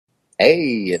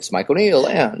Hey, it's Mike O'Neill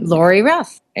and Lori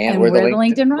Ruff. And we're the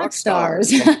LinkedIn Rock Stars.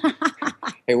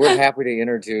 Hey, we're happy to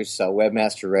introduce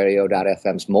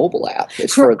WebmasterRadio.fm's mobile app.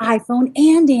 It's for iPhone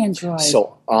and Android.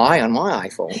 So I on my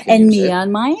iPhone can and use me it.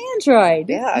 on my Android.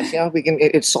 Yeah, we can.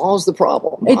 It solves the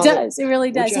problem. It does. It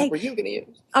really does. Which app are you going to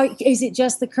use? Is it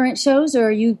just the current shows, or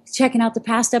are you checking out the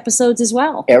past episodes as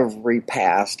well? Every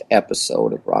past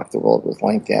episode of Rock the World with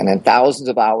LinkedIn and thousands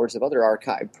of hours of other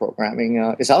archived programming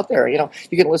is out there. You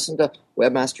can listen to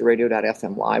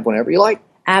WebmasterRadio.fm live whenever you like.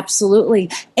 Absolutely.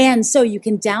 And so you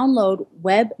can download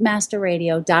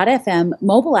WebmasterRadio.fm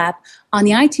mobile app on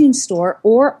the iTunes Store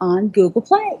or on Google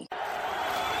Play.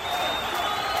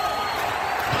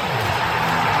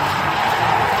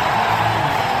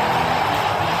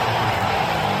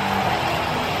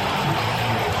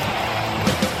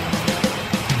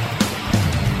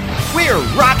 We're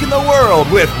rocking the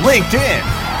world with LinkedIn.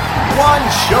 One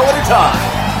show at a time.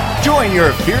 Join your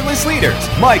fearless leaders,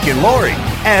 Mike and Lori,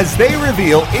 as they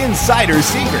reveal insider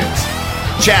secrets.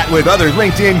 Chat with other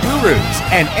LinkedIn gurus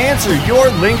and answer your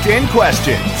LinkedIn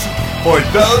questions. For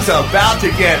those about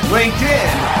to get LinkedIn,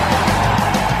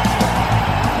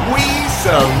 we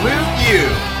salute you.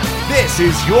 This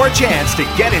is your chance to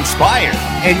get inspired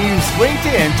and use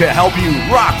LinkedIn to help you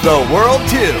rock the world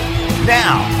too.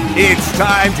 Now, it's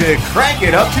time to crank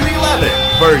it up to 11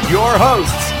 for your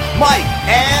hosts, Mike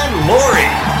and Lori.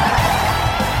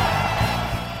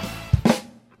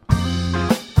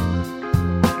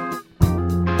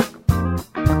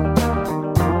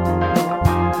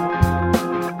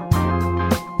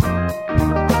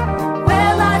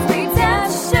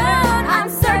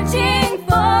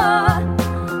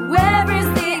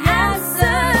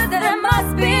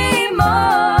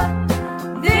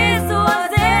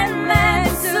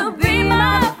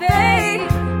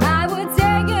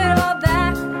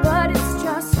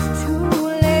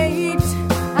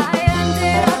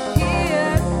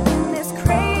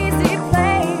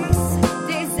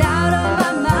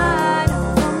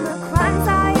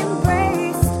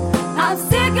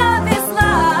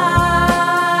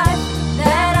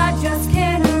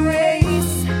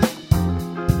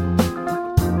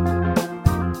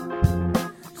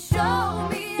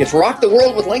 It's Rock the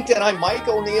World with LinkedIn. I'm Mike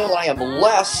O'Neill. I am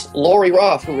less Lori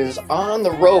Ruff, who is on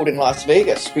the road in Las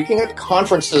Vegas, speaking at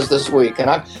conferences this week. And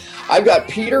I've got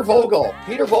Peter Vogel.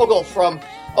 Peter Vogel from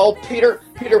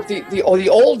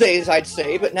the old days, I'd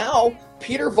say, but now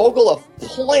Peter Vogel of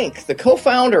Plink, the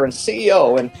co-founder and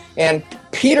CEO. And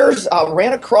Peter's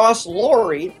ran across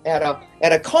Lori at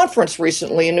a conference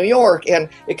recently in New York, and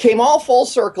it came all full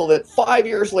circle that 5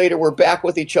 years later we're back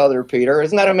with each other, Peter.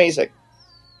 Isn't that amazing?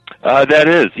 That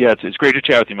is, yeah. It's great to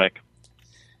chat with you, Mike.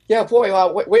 Yeah,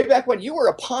 boy. Way back when you were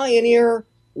a pioneer,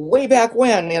 way back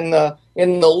when in the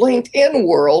LinkedIn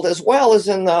world as well as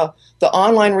in the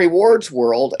online rewards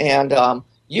world, and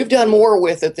you've done more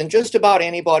with it than just about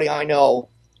anybody I know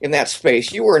in that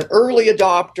space. You were an early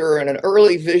adopter and an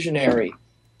early visionary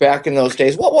back in those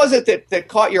days. What was it that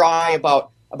caught your eye about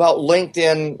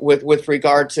LinkedIn with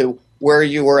regard to where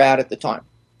you were at the time?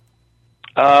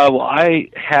 Well, I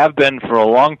have been for a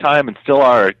long time and still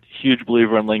are a huge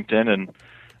believer in LinkedIn, and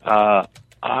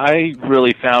I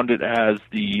really found it as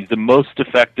the most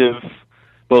effective,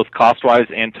 both cost-wise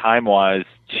and time-wise,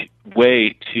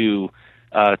 way to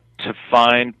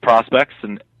find prospects.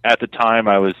 And at the time,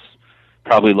 I was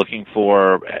probably looking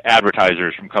for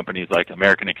advertisers from companies like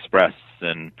American Express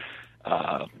and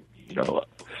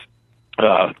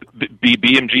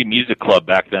BMG Music Club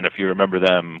back then, if you remember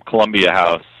them, Columbia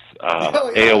House.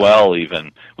 AOL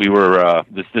even. We were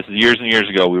this is years and years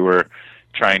ago. We were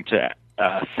trying to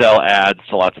sell ads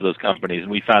to lots of those companies,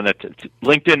 and we found that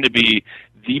LinkedIn to be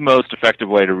the most effective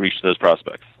way to reach those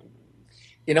prospects.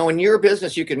 In your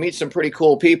business, you can meet some pretty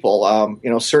cool people.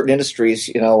 Certain industries,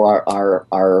 are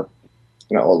a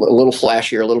little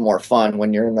flashier, a little more fun.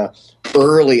 When you're in the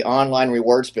early online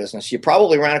rewards business, you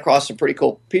probably ran across some pretty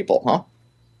cool people,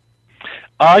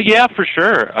 huh? Yeah, for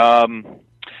sure.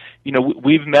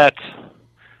 We've met,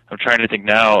 I'm trying to think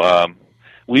now,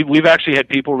 we've actually had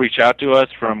people reach out to us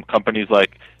from companies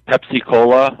like Pepsi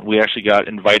Cola. We actually got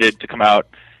invited to come out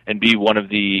and be one of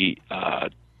the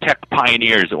tech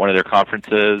pioneers at one of their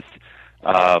conferences.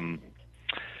 I'm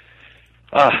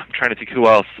trying to think who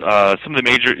else.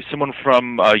 Someone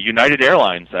from United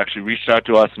Airlines actually reached out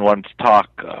to us and wanted to talk.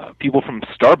 People from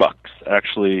Starbucks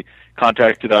actually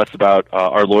contacted us about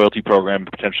our loyalty program,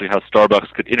 potentially how Starbucks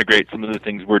could integrate some of the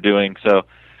things we're doing. So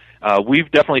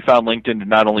we've definitely found LinkedIn to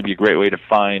not only be a great way to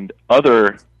find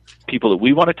other people that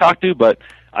we want to talk to, but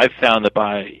I've found that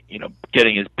by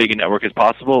getting as big a network as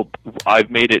possible, I've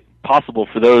made it possible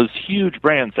for those huge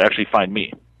brands to actually find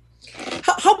me.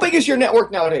 How big is your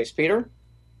network nowadays, Peter?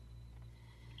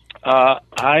 I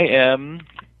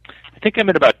think I'm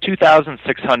at about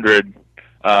 2,600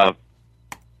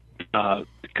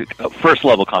 first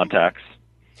level contacts.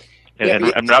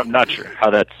 And I'm not sure how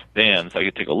that spans. I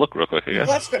could take a look real quick, I guess.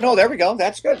 Well, that's good. No, there we go.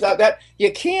 That's good. That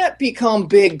you can't become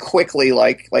big quickly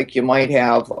like you might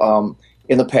have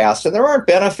in the past, and there aren't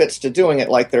benefits to doing it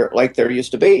like there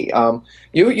used to be.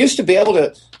 You used to be able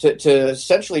to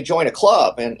essentially join a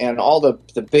club, and all the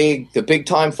big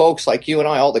time folks like you and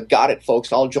I, all the got it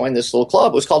folks, all joined this little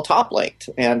club. It was called Top Linked,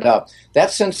 and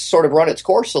that's since sort of run its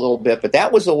course a little bit. But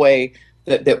that was the way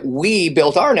that we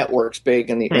built our networks big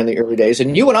in the early days.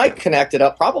 And you and I connected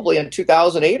up probably in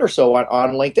 2008 or so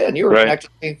on LinkedIn. You were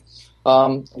connected to me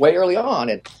way early on,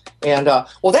 and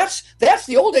well, that's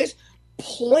the old days.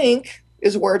 Plink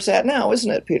is where it's at now, isn't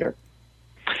it, Peter?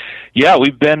 Yeah,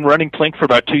 we've been running Plink for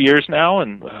about 2 years now,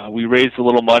 and we raised a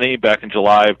little money back in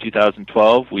July of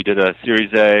 2012. We did a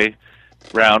Series A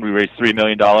round. We raised $3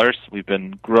 million. We've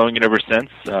been growing it ever since.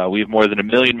 We have more than 1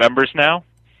 million members now.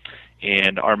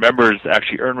 And our members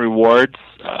actually earn rewards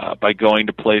by going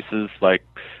to places like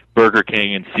Burger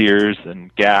King and Sears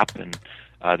and Gap. And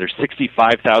there's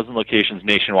 65,000 locations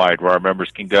nationwide where our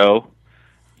members can go,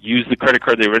 use the credit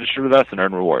card they registered with us, and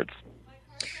earn rewards.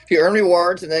 You earn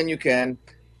rewards, and then you can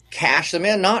cash them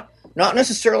in, not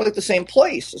necessarily at the same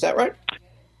place. Is that right?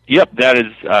 Yep, that's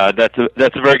a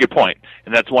very good point.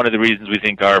 And that's one of the reasons we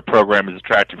think our program is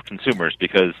attractive to consumers,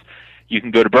 because you can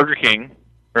go to Burger King,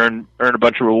 earn a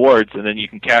bunch of rewards, and then you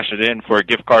can cash it in for a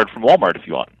gift card from Walmart if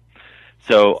you want.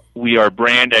 So we are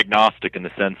brand agnostic in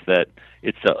the sense that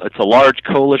it's a large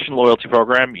coalition loyalty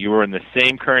program. You are in the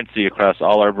same currency across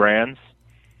all our brands,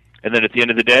 and then at the end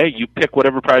of the day, you pick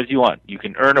whatever prize you want. You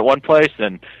can earn it one place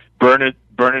and burn it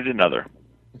another.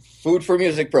 Food for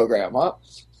music program, huh?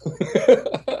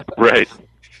 Right.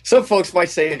 Some folks might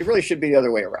say it really should be the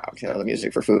other way around. The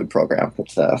music for food program.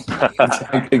 It's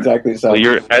exactly so.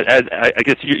 Well, I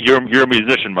guess you're a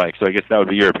musician, Mike. So I guess that would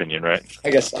be your opinion, right?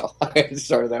 I guess so. I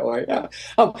started that way. Yeah.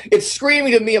 It's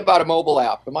screaming to me about a mobile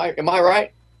app. Am I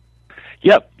right?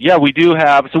 Yep. Yeah, we do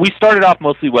have. So we started off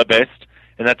mostly web-based,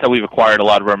 and that's how we've acquired a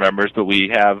lot of our members. But we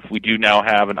do now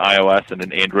have an iOS and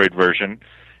an Android version,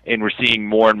 and we're seeing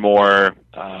more and more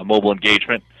mobile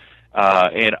engagement.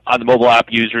 And on the mobile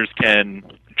app, users can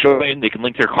join. They can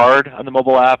link their card on the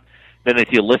mobile app. Then they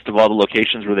see a list of all the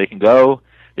locations where they can go.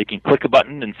 They can click a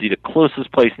button and see the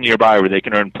closest place nearby where they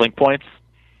can earn Plink points.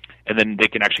 And then they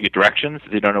can actually get directions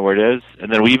if they don't know where it is.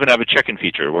 And then we even have a check-in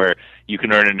feature where you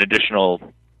can earn an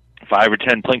additional 5 or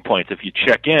 10 Plink points if you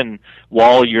check in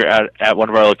while you're at one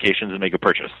of our locations and make a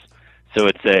purchase. So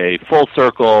it's a full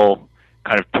circle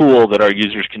kind of tool that our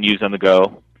users can use on the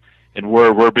go. And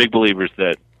we're big believers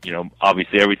that,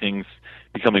 obviously everything's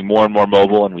becoming more and more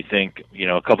mobile, and we think,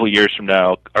 a couple of years from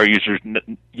now, our users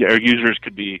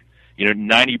could be,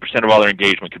 90% of all their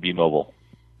engagement could be mobile.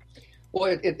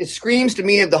 Well, it screams to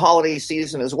me of the holiday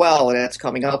season as well, and it's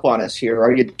coming up on us here.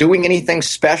 Are you doing anything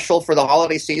special for the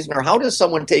holiday season, or how does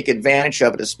someone take advantage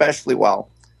of it especially well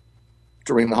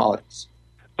during the holidays?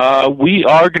 We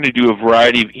are going to do a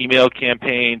variety of email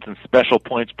campaigns and special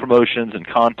points promotions and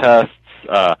contests,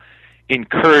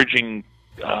 encouraging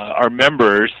our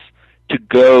members to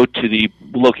go to the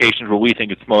locations where we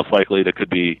think it's most likely that could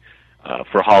be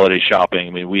for holiday shopping.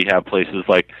 I mean, we have places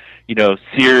like,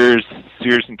 Sears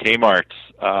and Kmart,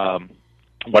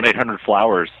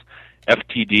 1-800-Flowers,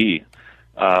 FTD,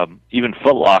 even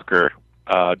Foot Locker,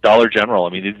 Dollar General. I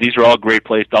mean, these are all great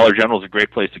places. Dollar General is a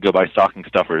great place to go buy stocking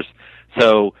stuffers.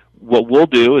 So what we'll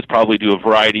do is probably do a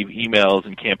variety of emails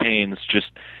and campaigns, just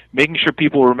making sure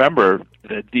people remember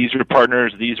that these are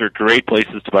partners, these are great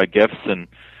places to buy gifts, and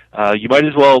you might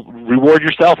as well reward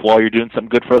yourself while you're doing something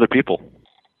good for other people.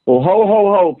 Well, ho,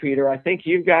 ho, ho, Peter. I think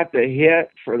you've got the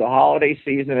hit for the holiday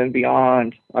season and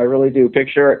beyond. I really do.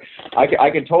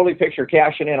 I can totally picture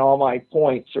cashing in all my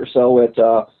points or so at,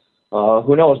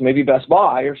 who knows, maybe Best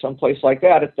Buy or someplace like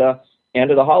that at the end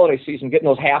of the holiday season, getting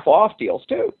those half-off deals,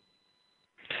 too.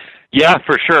 Yeah,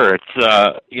 for sure. It's,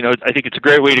 I think it's a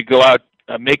great way to go out,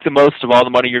 make the most of all the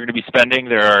money you're going to be spending.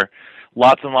 There are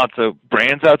lots and lots of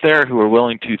brands out there who are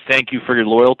willing to thank you for your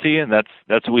loyalty, and that's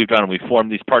what we've done. We've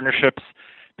formed these partnerships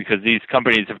because these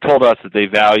companies have told us that they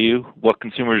value what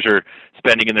consumers are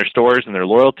spending in their stores and their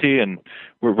loyalty, and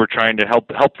we're trying to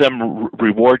help them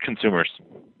reward consumers.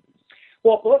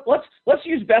 Well, let's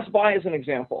use Best Buy as an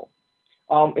example.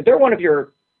 They're one of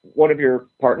your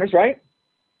partners, right?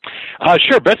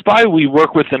 Sure. Best Buy we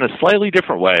work with in a slightly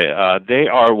different way. They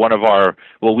are one of our,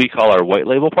 what we call our white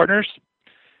label partners,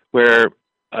 where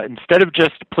instead of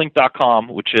just Plink.com,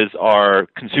 which is our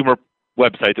consumer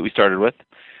website that we started with.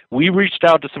 We reached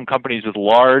out to some companies with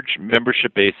large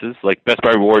membership bases, like Best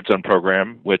Buy Rewards Zone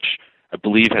program, which I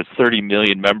believe has 30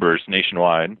 million members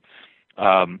nationwide.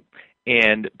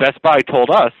 And Best Buy told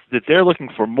us that they're looking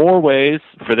for more ways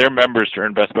for their members to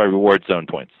earn Best Buy Rewards Zone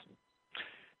points.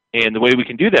 And the way we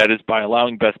can do that is by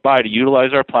allowing Best Buy to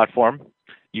utilize our platform.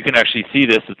 You can actually see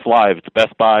this. It's live. It's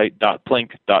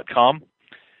bestbuy.plink.com.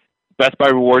 Best Buy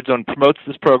Rewards Zone promotes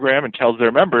this program and tells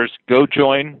their members, go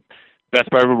join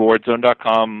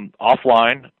bestbuyrewardszone.com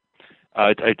offline.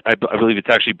 I believe it's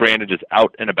actually branded as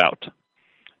Out and About.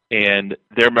 And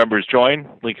their members join,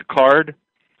 link a card,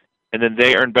 and then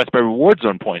they earn Best Buy Rewards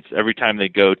Zone points every time they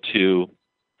go to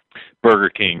Burger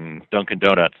King, Dunkin'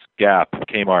 Donuts, Gap,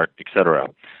 Kmart, etc.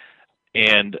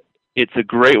 And it's a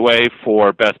great way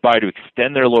for Best Buy to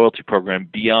extend their loyalty program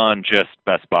beyond just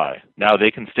Best Buy. Now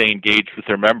they can stay engaged with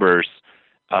their members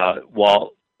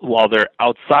while they're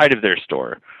outside of their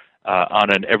store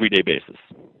on an everyday basis.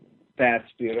 That's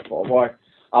beautiful. Boy,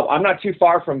 I'm not too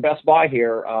far from Best Buy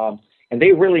here, and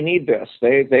they really need this.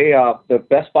 The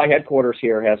Best Buy headquarters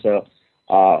here has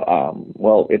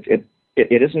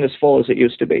it isn't as full as it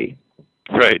used to be.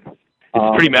 Right.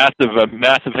 It's pretty massive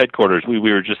headquarters. We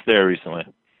were just there recently.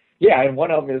 Yeah, and one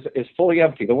of them is fully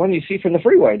empty. The one you see from the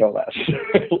freeway, no less.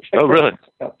 Oh, really?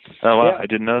 Oh, wow. Yeah. I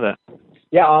didn't know that.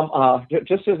 Yeah,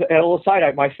 just as a little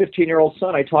aside, my 15-year-old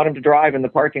son, I taught him to drive in the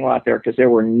parking lot there because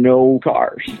there were no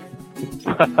cars.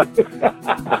 That's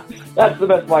the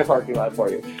Best Buy parking lot for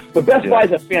you. But Best Buy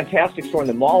is a fantastic store, and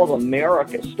the Mall of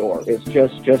America store is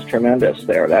just tremendous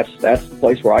there. That's the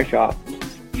place where I shop.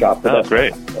 Oh,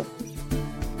 great.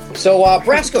 So,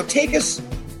 Brasco, take us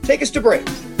to break.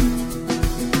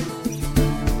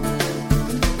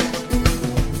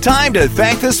 Time to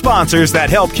thank the sponsors that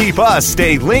help keep us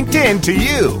stay linked in to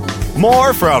you.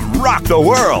 More from Rock the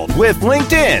World with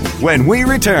LinkedIn when we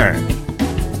return.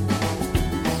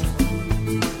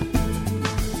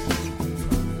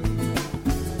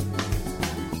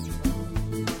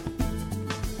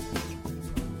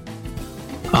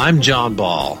 I'm John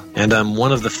Ball, and I'm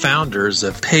one of the founders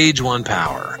of Page One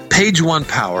Power. Page One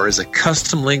Power is a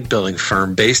custom link building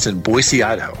firm based in Boise,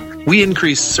 Idaho. We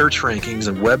increase search rankings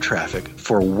and web traffic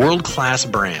for world-class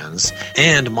brands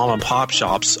and mom-and-pop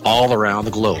shops all around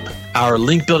the globe. Our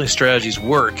link building strategies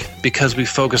work because we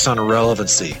focus on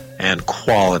relevancy and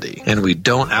quality, and we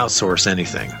don't outsource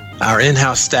anything. Our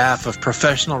in-house staff of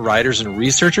professional writers and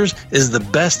researchers is the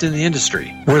best in the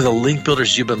industry. We're the link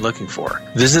builders you've been looking for.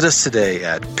 Visit us today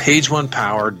at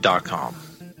pageonepower.com.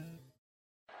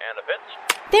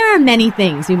 There are many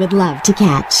things we would love to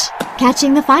catch.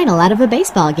 Catching the final out of a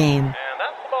baseball game. And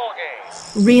that's the ball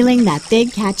game. Reeling that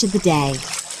big catch of the day.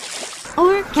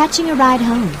 Or catching a ride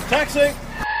home. Taxi.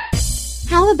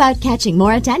 How about catching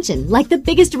more attention like the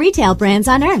biggest retail brands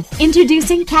on earth?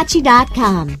 Introducing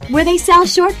Catchy.com, where they sell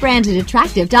short-branded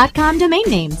attractive.com domain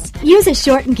names. Use a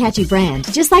short and catchy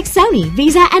brand, just like Sony,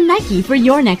 Visa, and Nike for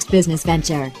your next business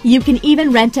venture. You can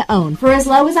even rent to own for as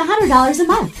low as $100 a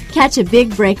month. Catch a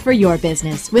big break for your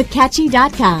business with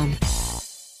Catchy.com.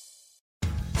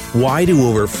 Why do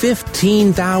over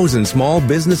 15,000 small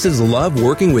businesses love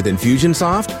working with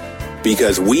Infusionsoft?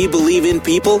 Because we believe in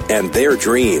people and their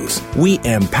dreams. We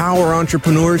empower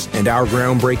entrepreneurs, and our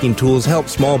groundbreaking tools help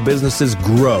small businesses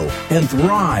grow and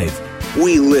thrive.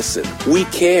 We listen. We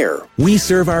care. We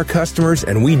serve our customers,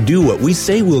 and we do what we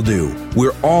say we'll do.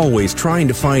 We're always trying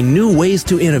to find new ways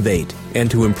to innovate and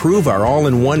to improve our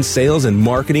all-in-one sales and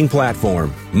marketing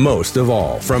platform. Most of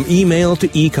all, from email to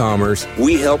e-commerce,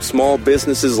 we help small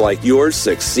businesses like yours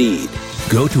succeed.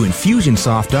 Go to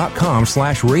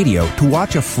Infusionsoft.com/radio to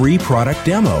watch a free product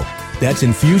demo. That's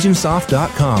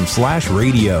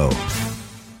Infusionsoft.com/radio.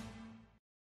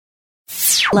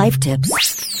 Life tips.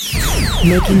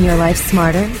 Making your life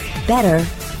smarter, better,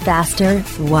 faster,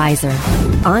 wiser.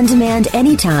 On demand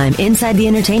anytime inside the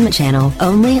entertainment channel,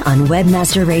 only on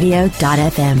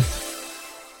webmasterradio.fm.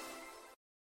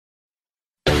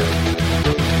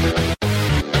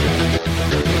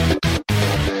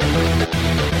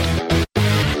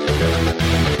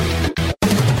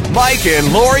 Mike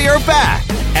and Lori are back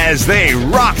as they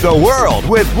rock the world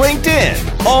with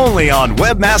LinkedIn, only on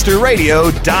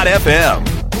webmasterradio.fm.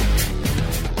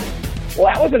 Well,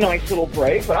 that was a nice little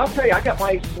break, but I'll tell you, I got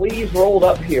my sleeves rolled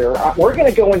up here. We're going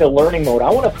to go into learning mode. I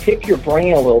want to pick your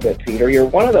brain a little bit, Peter. You're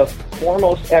one of the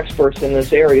foremost experts in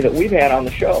this area that we've had on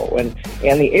the show, and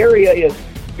the area is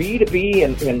B2B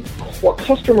and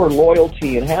customer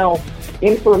loyalty and how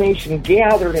information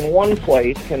gathered in one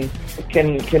place can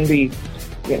be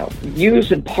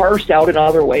used and parsed out in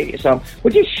other ways.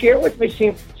 Would you share with me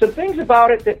some things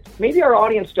about it that maybe our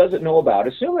audience doesn't know about?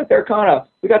 Assume that they're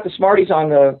we got the smarties on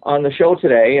the show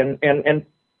today, and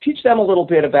teach them a little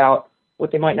bit about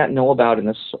what they might not know about in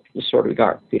this sort of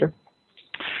regard. Peter?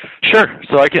 Sure.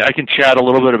 So I can chat a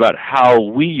little bit about how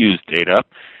we use data,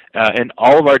 and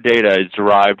all of our data is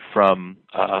derived from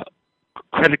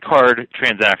credit card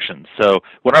transactions. So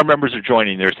when our members are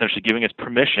joining, they're essentially giving us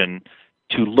permission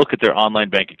to look at their online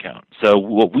bank account. So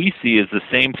what we see is the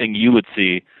same thing you would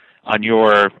see on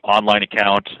your online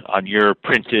account, on your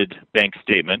printed bank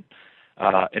statement.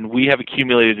 And we have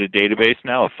accumulated a database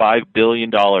now of $5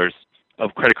 billion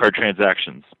of credit card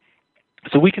transactions.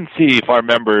 So we can see if our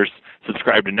members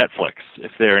subscribe to Netflix,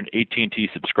 if they're an AT&T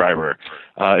subscriber,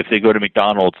 if they go to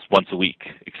McDonald's once a week,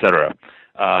 etc.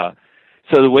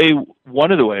 So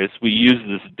one of the ways we use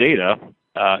this data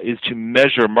is to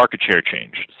measure market share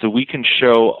change. So we can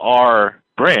show our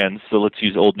brands, so let's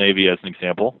use Old Navy as an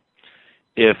example.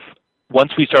 If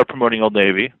once we start promoting Old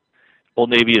Navy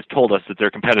has told us that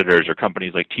their competitors are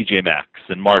companies like TJ Maxx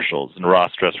and Marshalls and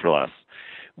Ross Dress for Less,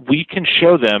 we can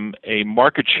show them a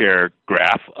market share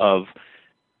graph of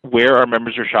where our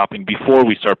members are shopping before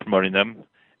we start promoting them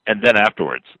and then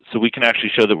afterwards. So we can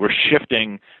actually show that we're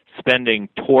shifting spending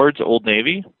towards Old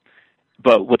Navy.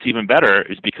 But what's even better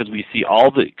is because we see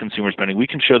all the consumer spending, we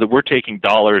can show that we're taking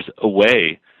dollars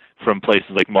away from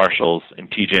places like Marshalls and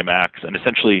TJ Maxx, and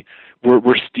essentially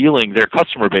we're stealing their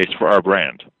customer base for our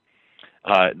brand.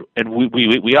 And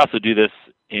we also do this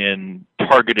in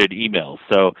targeted emails.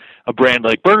 So a brand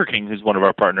like Burger King, who's one of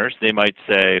our partners, they might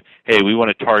say, hey, we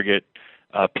want to target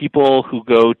people who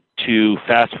go to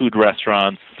fast food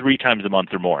restaurants 3 times a month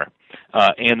or more,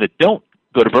 and that don't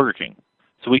go to Burger King.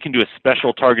 So we can do a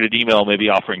special targeted email, maybe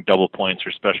offering double points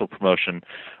or special promotion,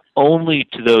 only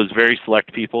to those very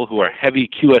select people who are heavy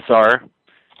QSR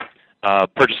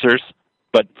purchasers,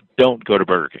 but don't go to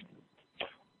Burger King.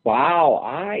 Wow,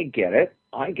 I get it.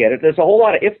 There's a whole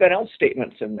lot of if-then-else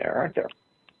statements in there, aren't there?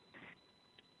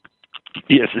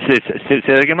 Yes, say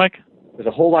that again, Mike? There's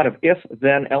a whole lot of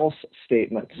if-then-else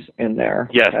statements in there.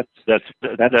 Yes,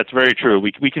 that's very true.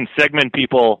 We can segment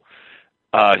people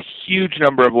a huge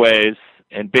number of ways,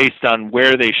 and based on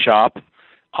where they shop,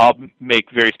 I'll make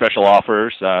very special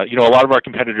offers. A lot of our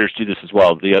competitors do this as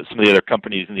well. Some of the other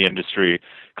companies in the industry,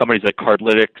 companies like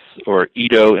Cardlytics or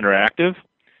Edo Interactive,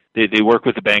 they work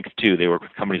with the banks too. They work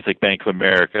with companies like Bank of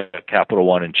America, Capital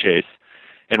One, and Chase.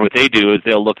 And what they do is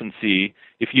they'll look and see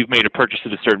if you've made a purchase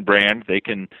of a certain brand, they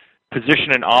can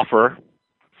position an offer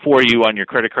for you on your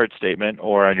credit card statement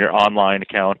or on your online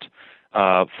account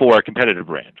for a competitive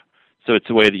brand. So it's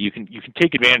a way that you can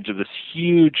take advantage of this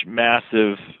huge,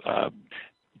 massive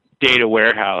data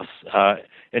warehouse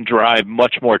and drive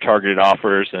much more targeted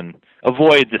offers and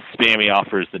avoid the spammy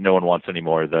offers that no one wants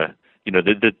anymore. The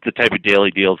type of daily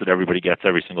deals that everybody gets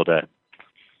every single day.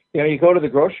 You go to the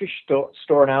grocery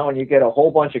store now and you get a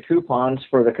whole bunch of coupons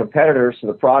for the competitors to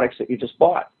the products that you just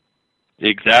bought.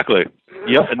 Exactly.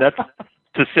 Yep, and that's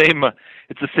the same.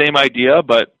 It's the same idea,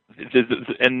 but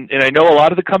and I know a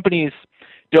lot of the companies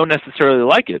don't necessarily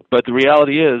like it, but the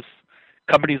reality is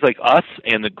companies like us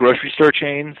and the grocery store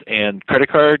chains and credit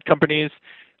card companies,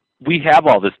 we have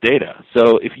all this data.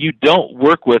 So if you don't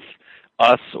work with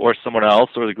us or someone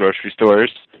else or the grocery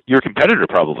stores, your competitor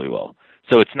probably will.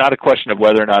 So it's not a question of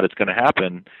whether or not it's going to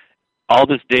happen. All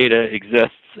this data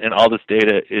exists, and all this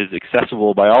data is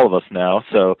accessible by all of us now.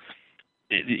 So,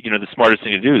 the smartest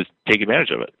thing to do is take advantage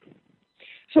of it.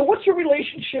 So what's your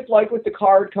relationship like with the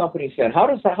card companies then? How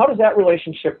does that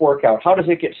relationship work out? How does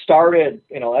it get started?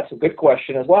 That's a good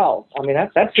question as well. I mean,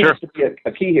 that seems Sure. to be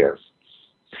a key here.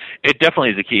 It definitely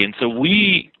is a key. And so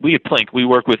we at Plink, we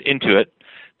work with Intuit.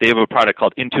 They have a product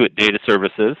called Intuit Data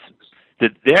Services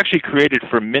that they actually created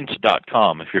for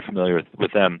Mint.com, if you're familiar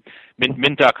with them.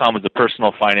 Mint.com is a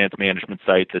personal finance management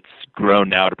site that's grown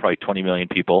now to probably 20 million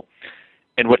people.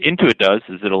 And what Intuit does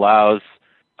is it allows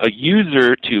a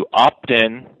user to opt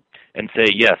in and say,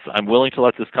 yes, I'm willing to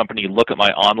let this company look at my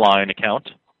online account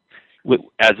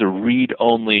as a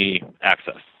read-only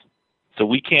access. So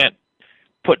we can't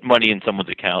put money in someone's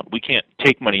account. We can't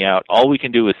take money out. All we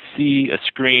can do is see a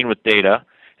screen with data,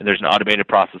 and there's an automated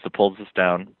process that pulls this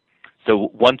down.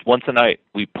 So once a night,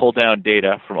 we pull down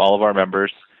data from all of our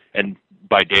members, and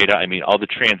by data, I mean all the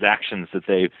transactions that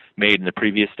they made in the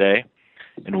previous day,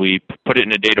 and we put it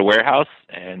in a data warehouse,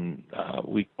 and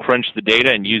we crunch the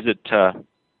data and use it to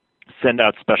send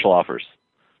out special offers.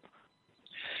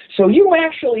 So you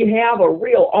actually have a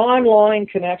real online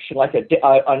connection, like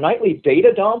a nightly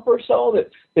data dump or so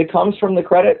that comes from the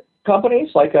credit companies,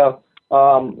 like a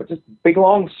just big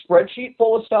long spreadsheet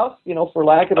full of stuff, for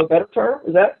lack of a better term.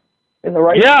 Is that in the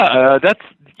right? Yeah, that's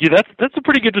a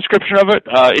pretty good description of it.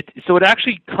 So it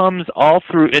actually comes all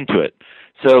through Intuit.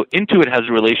 So Intuit has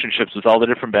relationships with all the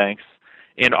different banks,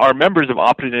 and our members have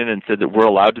opted in and said that we're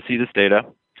allowed to see this data.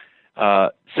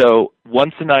 So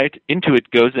once a night, Intuit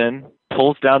goes in,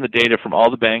 pulls down the data from all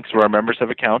the banks where our members have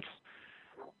accounts.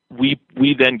 We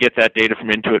then get that data from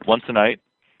Intuit once a night,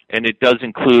 and it does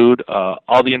include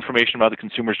all the information about the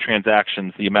consumer's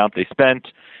transactions, the amount they spent,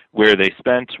 where they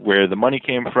spent, where the money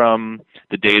came from,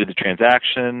 the date of the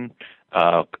transaction,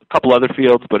 a couple other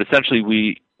fields, but essentially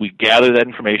we gather that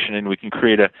information and we can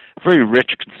create a very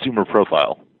rich consumer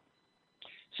profile.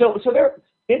 So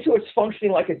Intuit's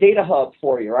functioning like a data hub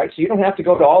for you, right? So you don't have to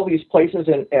go to all these places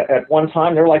at one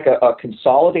time. They're like a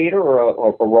consolidator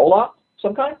or a roll-up of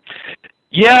some kind?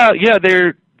 Yeah,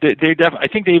 I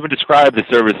think they even describe the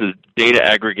service as data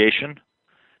aggregation.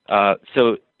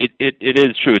 So it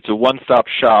is true. It's a one-stop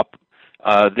shop.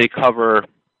 They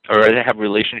have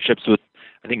relationships with,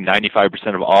 I think,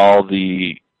 95% of all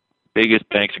the biggest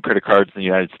banks and credit cards in the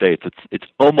United States. It's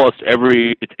almost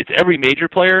every major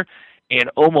player and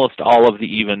almost all of the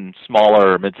even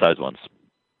smaller or mid-sized ones.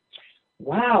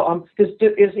 Wow. Is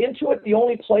Intuit the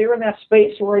only player in that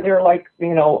space, or are there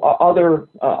are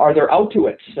there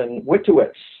Outtuits and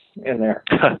Wituits in there?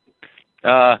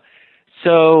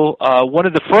 So one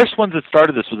of the first ones that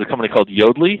started this was a company called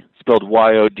Yodlee, spelled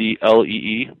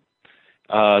Yodlee.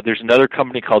 There's another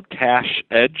company called Cash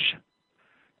Edge,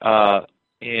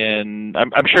 and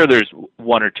I'm sure there's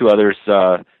one or two others.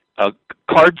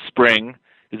 CardSpring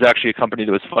is actually a company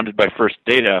that was funded by First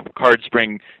Data.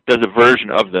 CardSpring does a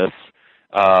version of this.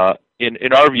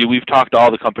 In our view, we've talked to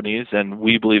all the companies, and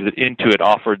we believe that Intuit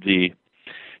offered the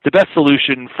best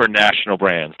solution for national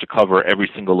brands to cover every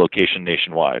single location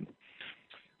nationwide.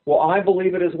 Well, I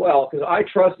believe it as well, because I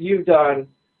trust you've done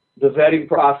the vetting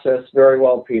process very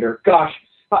well, Peter. Gosh,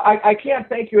 I can't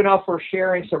thank you enough for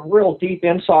sharing some real deep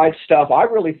inside stuff. I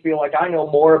really feel like I know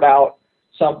more about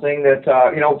something that,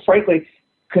 frankly,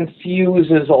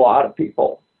 confuses a lot of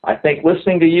people. I think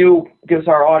listening to you gives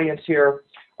our audience here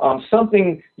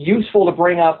something useful to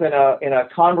bring up in a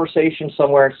conversation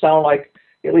somewhere and sound like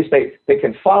at least they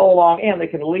can follow along and they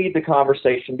can lead the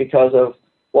conversation because of,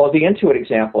 the Intuit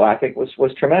example I think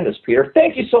was tremendous, Peter.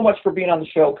 Thank you so much for being on the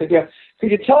show. Could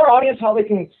you tell our audience how they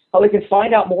can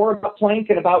find out more about Plink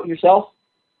and about yourself?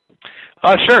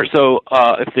 Sure. So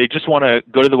if they just want to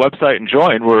go to the website and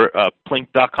join, we're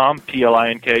plink.com,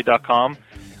 plink.com.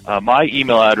 My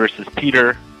email address is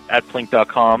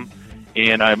peter@plink.com,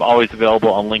 and I'm always available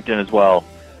on LinkedIn as well.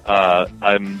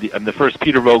 I'm the first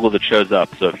Peter Vogel that shows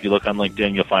up, so if you look on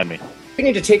LinkedIn, you'll find me. We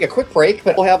need to take a quick break,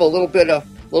 but we'll have a little bit of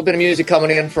music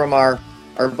coming in from our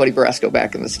buddy Brasco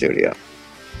back in the studio.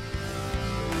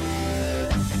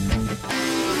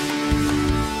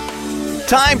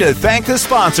 Time to thank the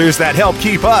sponsors that help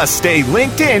keep us stay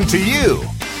linked in to you.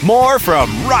 More from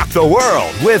Rock the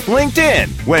World with LinkedIn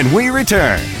when we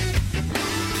return.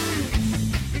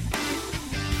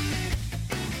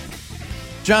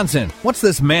 Johnson, what's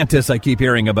this mantis I keep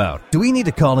hearing about? Do we need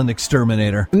to call an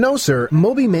exterminator? No, sir.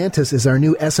 Moby Mantis is our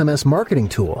new SMS marketing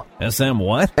tool. SM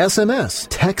what? SMS,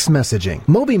 text messaging.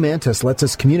 Moby Mantis lets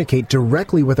us communicate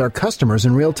directly with our customers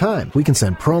in real time. We can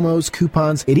send promos,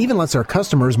 coupons. It even lets our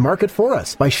customers market for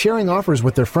us by sharing offers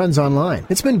with their friends online.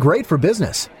 It's been great for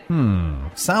business.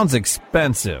 Sounds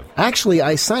expensive. Actually,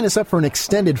 I signed us up for an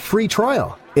extended free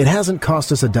trial. It hasn't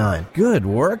cost us a dime. Good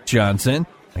work, Johnson.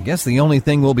 I guess the only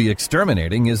thing we'll be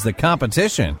exterminating is the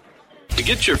competition. To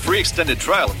get your free extended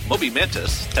trial of Moby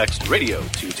Mantis, text radio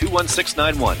to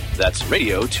 21691. That's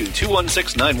radio to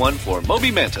 21691 for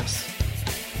Moby Mantis.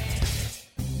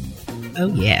 Oh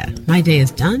yeah, my day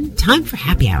is done. Time for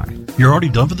happy hour. You're already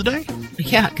done for the day?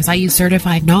 Yeah, because I use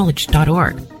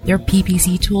CertifiedKnowledge.org. Their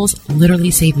PPC tools literally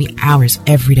save me hours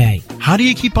every day. How do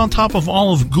you keep on top of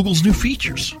all of Google's new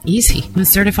features? Easy. With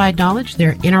Certified Knowledge,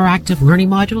 their interactive learning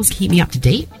modules keep me up to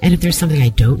date. And if there's something I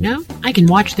don't know, I can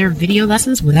watch their video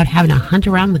lessons without having to hunt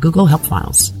around the Google Help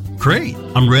files. Great.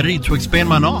 I'm ready to expand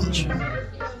my knowledge.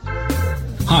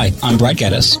 Hi, I'm Brett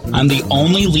Geddes. I'm the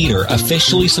only leader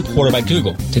officially supported by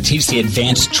Google to teach the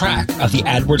advanced track of the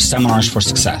AdWords Seminars for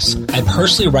Success. I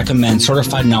personally recommend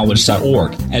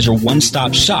CertifiedKnowledge.org as your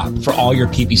one-stop shop for all your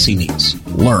PPC needs.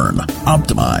 Learn,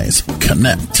 optimize,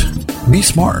 connect. Be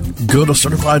smart. Go to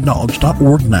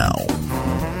CertifiedKnowledge.org now.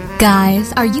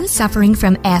 Guys, are you suffering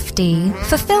from FD,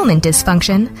 fulfillment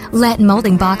dysfunction? Let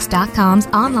moldingbox.com's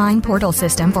online portal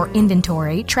system for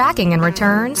inventory, tracking, and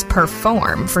returns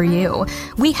perform for you.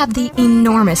 We have the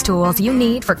enormous tools you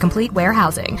need for complete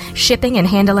warehousing, shipping, and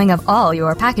handling of all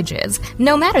your packages,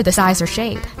 no matter the size or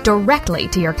shape, directly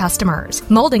to your customers.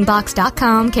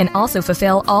 Moldingbox.com can also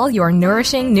fulfill all your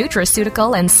nourishing,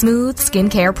 nutraceutical, and smooth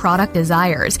skincare product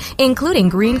desires, including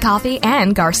green coffee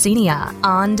and Garcinia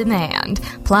on demand.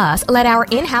 Plus, let our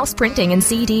in-house printing and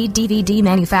CD, DVD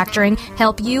manufacturing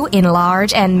help you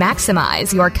enlarge and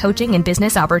maximize your coaching and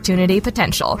business opportunity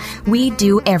potential. We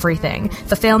do everything: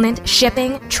 fulfillment,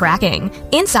 shipping, tracking,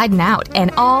 inside and out,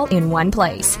 and all in one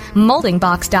place.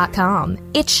 Moldingbox.com.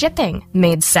 It's shipping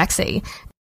made sexy.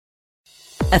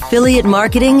 Affiliate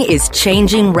marketing is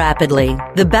changing rapidly.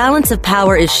 The balance of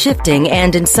power is shifting,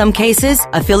 and in some cases,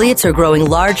 affiliates are growing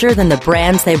larger than the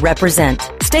brands they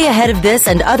represent. Stay ahead of this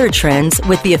and other trends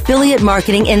with the Affiliate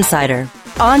Marketing Insider.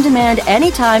 On demand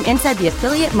anytime inside the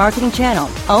Affiliate Marketing channel,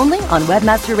 only on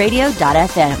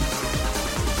webmasterradio.fm.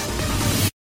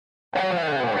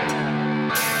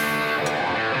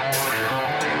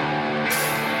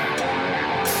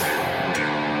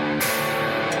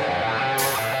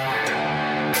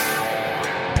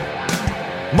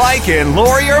 Mike and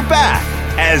Lori are back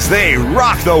as they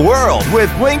rock the world with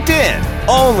LinkedIn,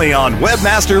 only on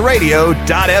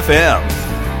webmasterradio.fm.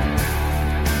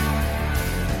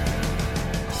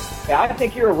 Yeah, I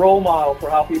think you're a role model for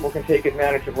how people can take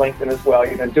advantage of LinkedIn as well.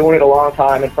 You've been doing it a long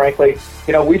time, and frankly,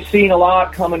 we've seen a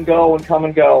lot come and go, and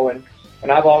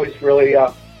I've always really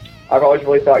thought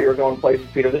you were going places,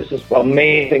 Peter. This is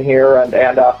amazing here, and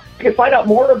you can find out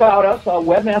more about us on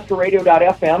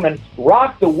webmasterradio.fm, and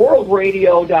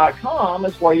rocktheworldradio.com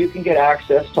is where you can get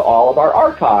access to all of our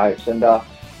archives. And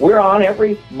we're on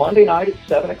every Monday night at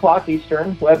 7 o'clock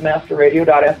Eastern,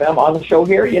 webmasterradio.fm on the show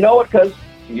here. You know it because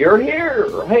you're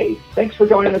here. Hey, thanks for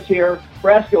joining us here.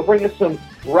 Brasco, bring us some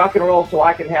rock and roll so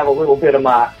I can have a little bit of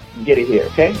my giddy here,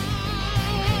 okay?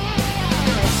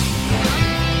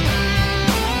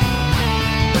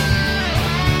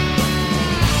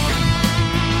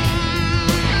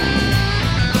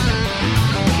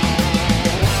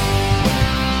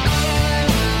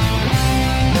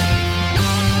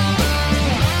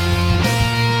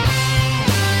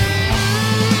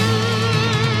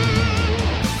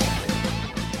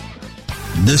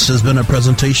 This has been a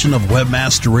presentation of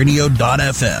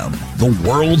webmasterradio.fm, the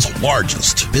world's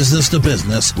largest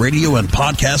business-to-business radio and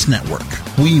podcast network.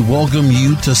 We welcome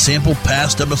you to sample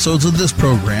past episodes of this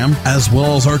program, as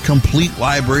well as our complete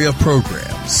library of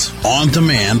programs, on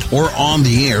demand or on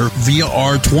the air via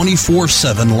our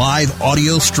 24/7 live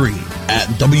audio stream at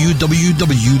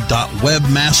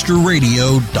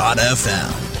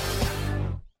www.webmasterradio.fm.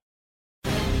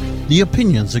 The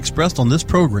opinions expressed on this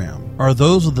program are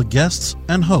those of the guests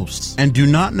and hosts and do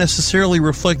not necessarily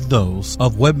reflect those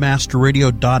of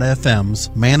webmasterradio.fm's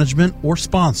management or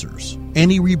sponsors.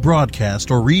 Any rebroadcast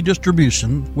or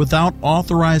redistribution without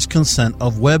authorized consent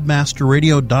of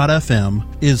webmasterradio.fm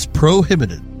is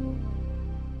prohibited.